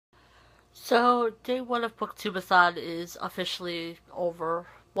So, day one of Booktubeathon is officially over.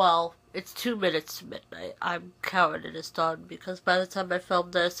 Well, it's 2 minutes to midnight. I'm counting it as done because by the time I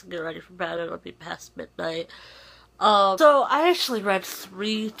film this and get ready for bed, it'll be past midnight. So I actually read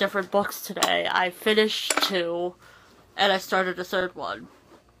 3 different books today. I finished 2, and I started a third one.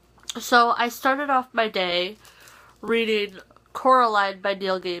 So I started off my day reading Coraline by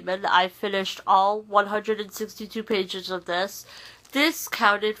Neil Gaiman. I finished all 162 pages of this. This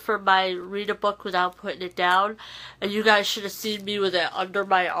counted for my read a book without putting it down, and you guys should have seen me with it under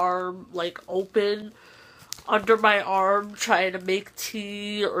my arm, like open under my arm, trying to make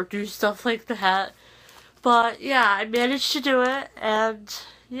tea or do stuff like that. But yeah, I managed to do it, and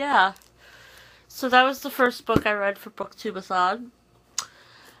yeah. So that was the first book I read for Booktubeathon.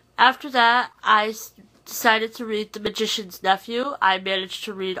 After that, I decided to read The Magician's Nephew. I managed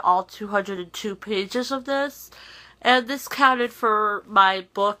to read all 202 pages of this, and this counted for my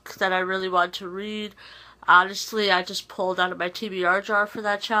book that I really wanted to read. Honestly, I just pulled out of my TBR jar for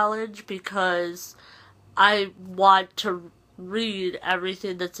that challenge because I want to read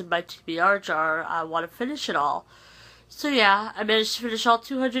everything that's in my TBR jar. I want to finish it all. So yeah, I managed to finish all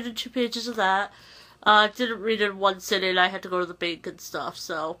 202 pages of that. Didn't read it in one sitting. I had to go to the bank and stuff,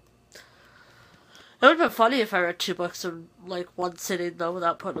 so it would have been funny if I read 2 books in like one sitting though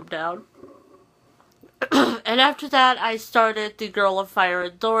without putting them down. And after that, I started The Girl of Fire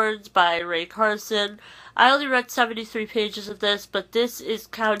and Thorns by Rae Carson. I only read 73 pages of this, but this is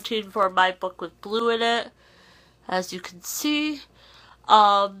counting for my book with blue in it, as you can see.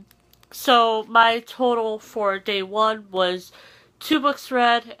 So my total for day 1 was 2 books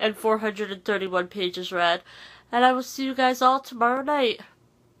read and 431 pages read. And I will see you guys all tomorrow night.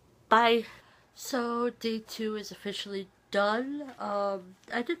 Bye. So day 2 is officially done.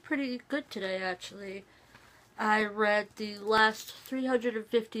 I did pretty good today, actually. I read the last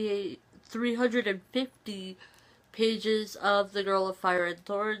 350 pages of The Girl of Fire and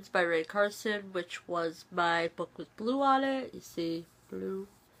Thorns by Rae Carson, which was my book with blue on it. You see, blue.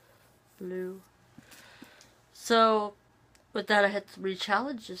 So, with that, I had 3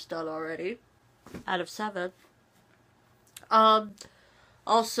 challenges done already, out of 7.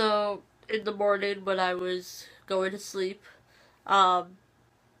 Also, in the morning when I was going to sleep, I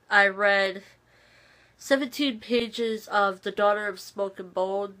read 17 pages of The Daughter of Smoke and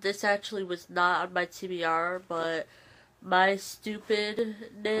Bone. This actually was not on my TBR, but my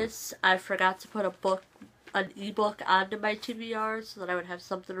stupidness, I forgot to put an ebook onto my TBR so that I would have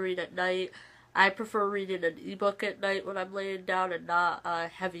something to read at night. I prefer reading an ebook at night when I'm laying down and not a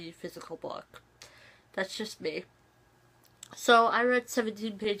heavy physical book. That's just me. So I read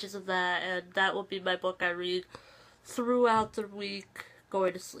 17 pages of that, and that will be my book I read throughout the week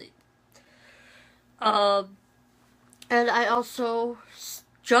going to sleep. And I also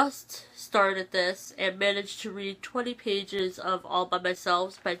just started this and managed to read 20 pages of All by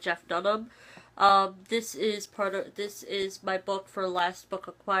Myself by Jeff Dunham. This is my book for Last Book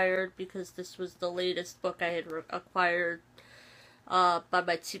Acquired because this was the latest book I had acquired by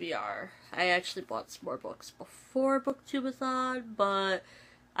my TBR. I actually bought some more books before Booktubeathon, but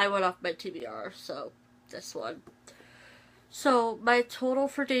I went off my TBR, so this one. So my total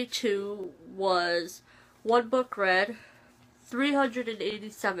for day 2 was 1 book read,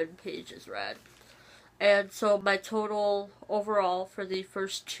 387 pages read. And so my total overall for the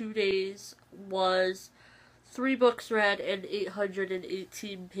first 2 days was 3 books read and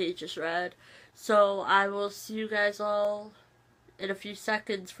 818 pages read. So I will see you guys all in a few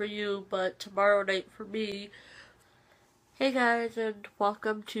seconds for you, but tomorrow night for me. Hey guys, and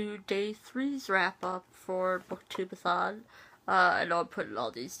welcome to day 3's wrap up for Booktubeathon. I know I'm putting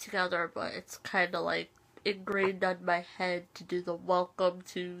all these together, but it's kind of like ingrained on my head to do the welcome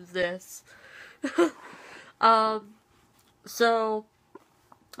to this. So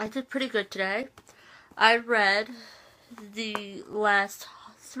I did pretty good today. I read the last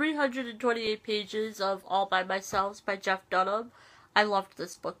 328 pages of All by Myself by Jeff Dunham. I loved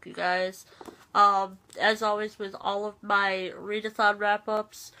this book, you guys. As always with all of my readathon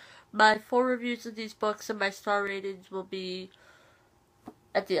wrap-ups, my full reviews of these books and my star ratings will be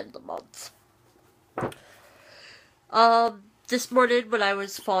at the end of the month. This morning when I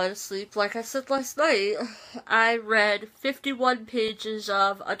was falling asleep, like I said last night, I read 51 pages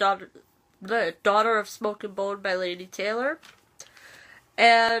of The Daughter of Smoke and Bone by Laini Taylor.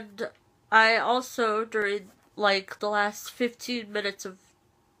 And I also, during like the last 15 minutes of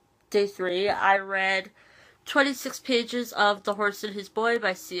day 3, I read 26 pages of The Horse and His Boy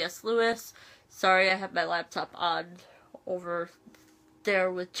by C.S. Lewis. Sorry, I have my laptop on over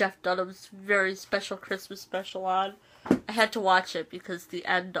there with Jeff Dunham's very special Christmas special on. I had to watch it because the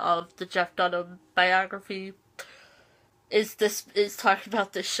end of the Jeff Dunham biography is talking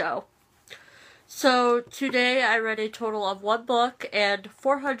about this show. So today I read a total of one book and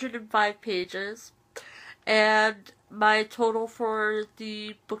 405 pages, and my total for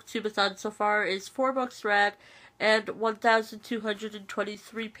the Booktubeathon so far is 4 books read and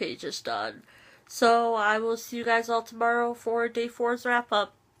 1,223 pages done. So I will see you guys all tomorrow for day 4's wrap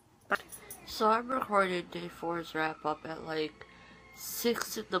up. Bye. So I'm recording day 4's wrap up at like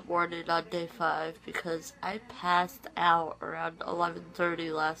 6 in the morning on day 5 because I passed out around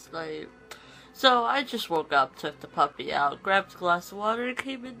 11:30 last night. So I just woke up, took the puppy out, grabbed a glass of water, and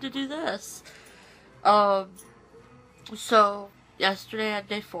came in to do this. So yesterday on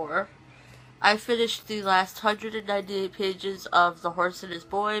day 4, I finished the last 198 pages of The Horse and His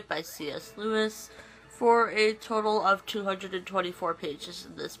Boy by C.S. Lewis for a total of 224 pages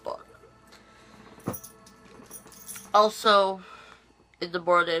in this book. Also, in the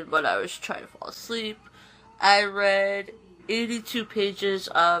morning when I was trying to fall asleep, I read 82 pages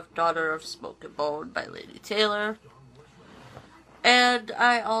of Daughter of Smoke and Bone by Laini Taylor. And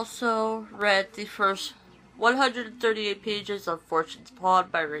I also read the first 138 pages of Fortune's Pawn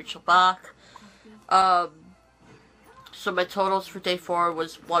by Rachel Bach. So my totals for day 4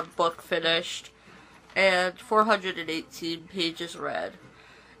 was 1 book finished and 418 pages read.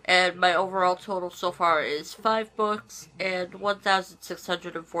 And my overall total so far is 5 books and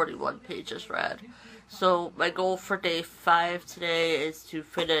 1,641 pages read. So my goal for day 5 today is to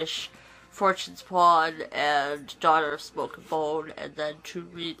finish Fortune's Pawn and Daughter of Smoke and Bone, and then to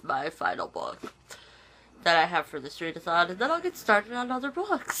read my final book that I have for this readathon, and then I'll get started on other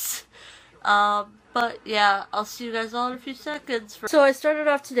books. But yeah, I'll see you guys all in a few seconds. So I started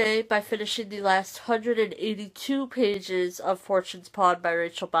off today by finishing the last 182 pages of Fortune's Pawn by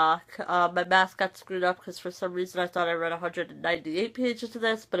Rachel Bach. My math got screwed up because for some reason I thought I read 198 pages of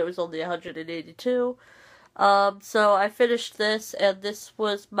this, but it was only 182. So I finished this, and this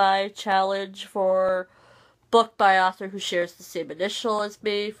was my challenge for book by author who shares the same initial as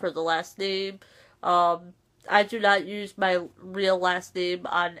me for the last name. I do not use my real last name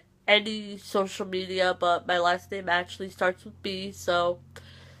on any social media, but my last name actually starts with B, so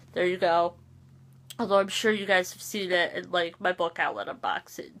there you go. Although I'm sure you guys have seen it in, like, my book outlet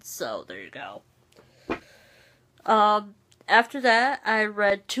unboxing, so there you go. After that, I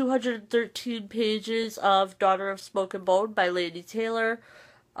read 213 pages of Daughter of Smoke and Bone by Laini Taylor.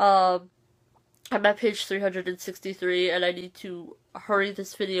 I'm at page 363, and I need to hurry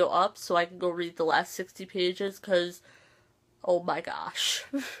this video up so I can go read the last 60 pages, because, oh my gosh.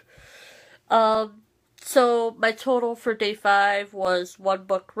 So my total for day 5 was 1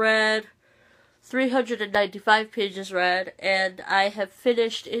 book read, 395 pages read, and I have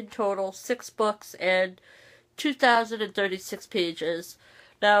finished in total 6 books and 2,036 pages.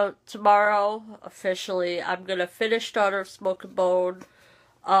 Now, tomorrow, officially, I'm gonna finish Daughter of Smoke and Bone,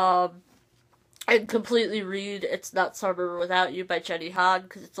 and completely read It's Not Summer Without You by Jenny Han,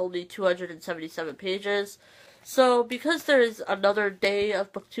 because it's only 277 pages. So, because there is another day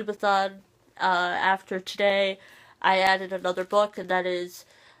of Booktubeathon after today, I added another book, and that is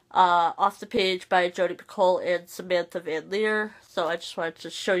Off the Page by Jodi Picoult and Samantha Van Leer. So I just wanted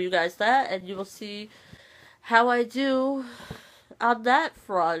to show you guys that, and you will see how I do on that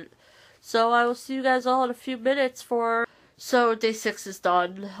front. So I will see you guys all in a few minutes for... So day 6 is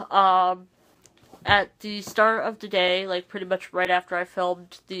done. At the start of the day, like pretty much right after I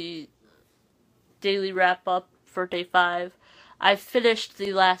filmed the daily wrap-up for day 5, I finished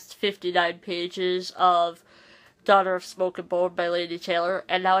the last 59 pages of Daughter of Smoke and Bone by Laini Taylor,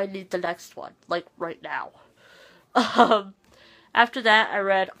 and now I need the next one, like right now. After that, I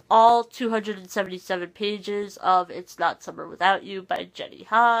read all 277 pages of It's Not Summer Without You by Jenny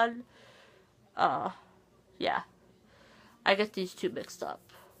Han. Yeah. I get these two mixed up.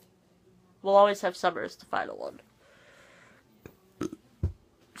 We'll always have summer as the final one.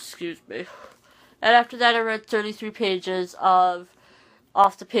 Excuse me. And after that, I read 33 pages of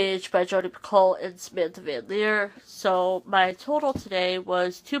Off the Page by Jodi Picoult and Samantha Van Leer. So my total today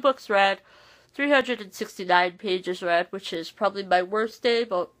was 2 books read, 369 pages read, which is probably my worst day,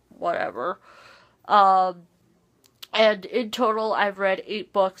 but whatever. And in total, I've read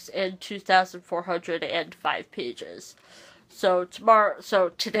 8 books and 2,405 pages. So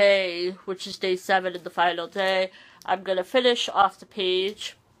today, which is day 7 and the final day, I'm going to finish Off the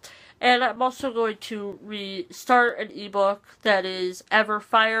Page. And I'm also going to restart an ebook that is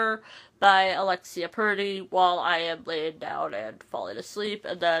Everfire by Alexia Purdy while I am laying down and falling asleep.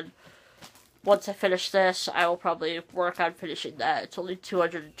 And then once I finish this, I will probably work on finishing that. It's only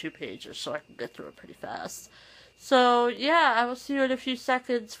 202 pages, so I can get through it pretty fast. So, yeah, I will see you in a few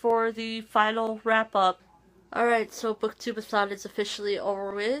seconds for the final wrap-up. Alright, so Booktubeathon is officially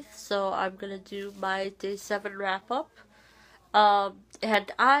over with, so I'm gonna do my Day 7 wrap-up.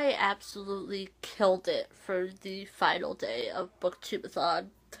 And I absolutely killed it for the final day of Booktubeathon.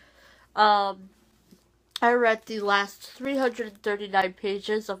 I read the last 339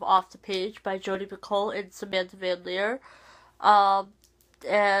 pages of Off the Page by Jodi Picoult and Samantha Van Leer.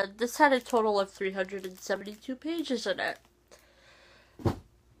 And this had a total of 372 pages in it.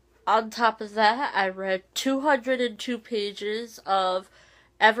 On top of that, I read 202 pages of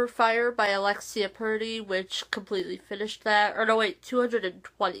Everfire by Alexia Purdy, which completely finished that. Or no, wait,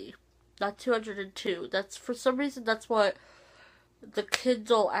 220. Not 202. That's, for some reason, that's what the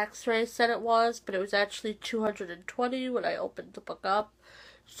Kindle X-Ray said it was, but it was actually 220 when I opened the book up.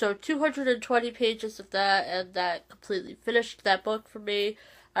 So 220 pages of that, and that completely finished that book for me.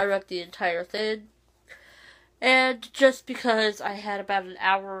 I read the entire thing. And just because I had about an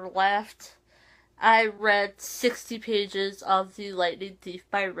hour left, I read 60 pages of The Lightning Thief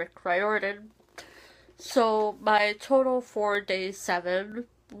by Rick Riordan. So my total for Day 7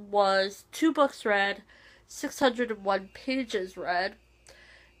 was 2 books read, 601 pages read,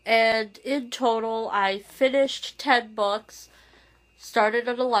 and in total I finished 10 books, started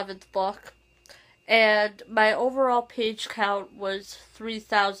an 11th book, and my overall page count was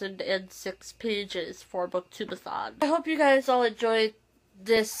 3,006 pages for Booktubeathon. I hope you guys all enjoyed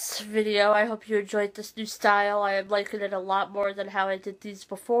this video. I hope you enjoyed this new style. I am liking it a lot more than how I did these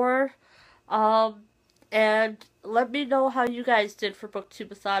before. And let me know how you guys did for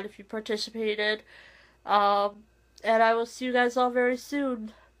Booktubeathon if you participated. And I will see you guys all very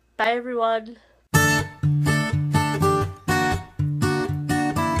soon. Bye, everyone.